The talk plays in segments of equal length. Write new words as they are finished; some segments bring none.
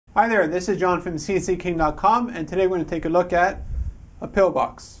Hi there, this is John from CNCKing.com, and today we're going to take a look at a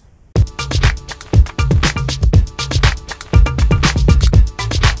pillbox.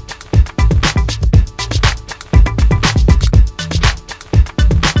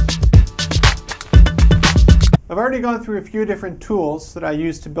 I've already gone through a few different tools that I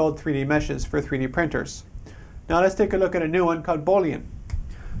use to build 3D meshes for 3D printers. Now let's take a look at a new one called Boolean.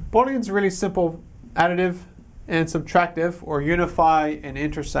 Boolean is a really simple additive and subtractive, or unify and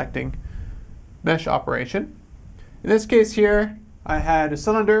intersecting mesh operation. In this case here, I had a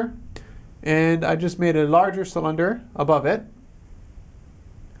cylinder and I just made a larger cylinder above it.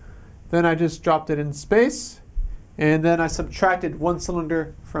 Then I just dropped it in space, and then I subtracted one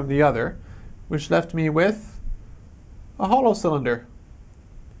cylinder from the other, which left me with a hollow cylinder.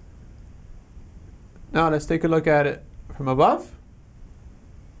 Now let's take a look at it from above.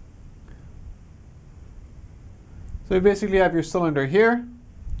 So you basically have your cylinder here,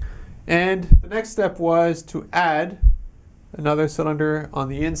 and the next step was to add another cylinder on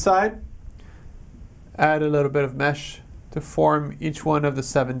the inside, add a little bit of mesh to form each one of the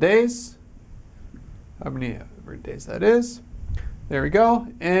 7 days, how many days that is. There we go,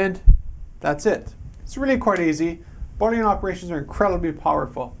 and that's it. It's really quite easy. Boolean operations are incredibly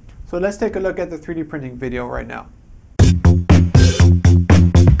powerful. So let's take a look at the 3D printing video right now.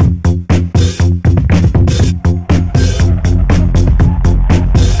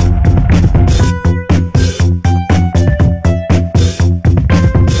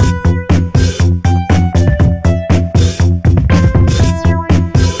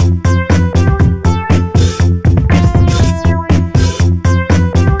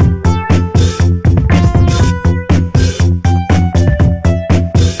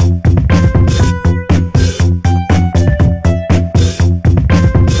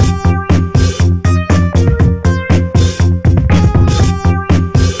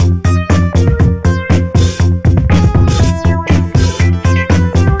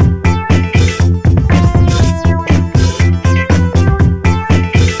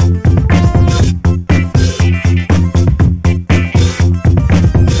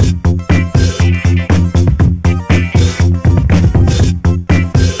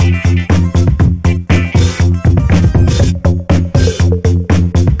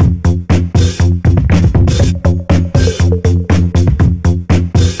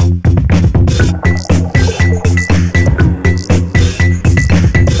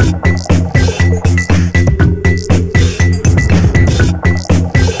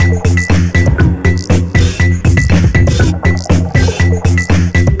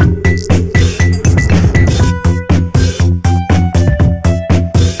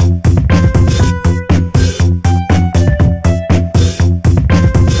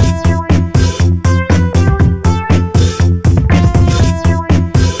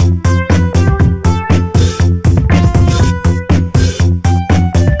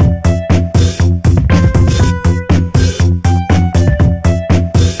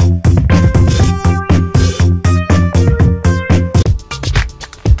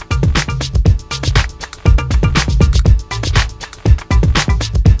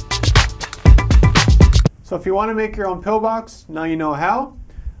 So if you want to make your own pillbox, now you know how.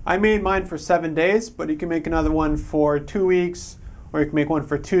 I made mine for 7 days, but you can make another one for 2 weeks, or you can make one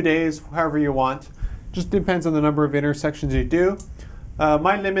for 2 days, however you want. Just depends on the number of intersections you do.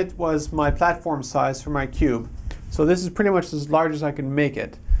 My limit was my platform size for my cube. So this is pretty much as large as I can make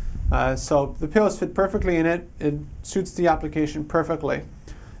it. So the pills fit perfectly in it. It suits the application perfectly.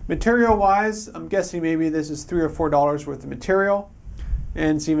 Material-wise, I'm guessing maybe this is $3 or $4 worth of material.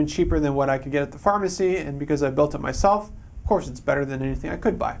 And it's even cheaper than what I could get at the pharmacy, and because I built it myself, of course it's better than anything I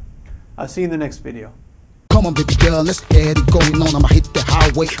could buy. I'll see you in the next video. Come on, baby girl, let's get it going on. I'ma hit the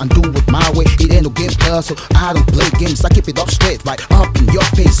highway and do it my way. It ain't no game, so I don't play games. I keep it up straight, right up in your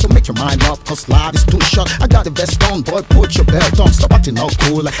face. So make your mind up, cause life is too short. I got the vest on, boy, put your belt on. Stop acting all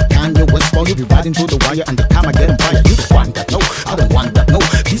cool like Kanye West. You be riding through the wire, and the time I get fire. You don't want that, no, I don't want that, no.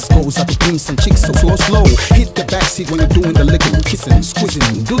 This goes out to bring some chicks so slow. Hit the backseat when you're doing the licking, kissing,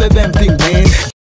 squeezing. Do the damn thing, man.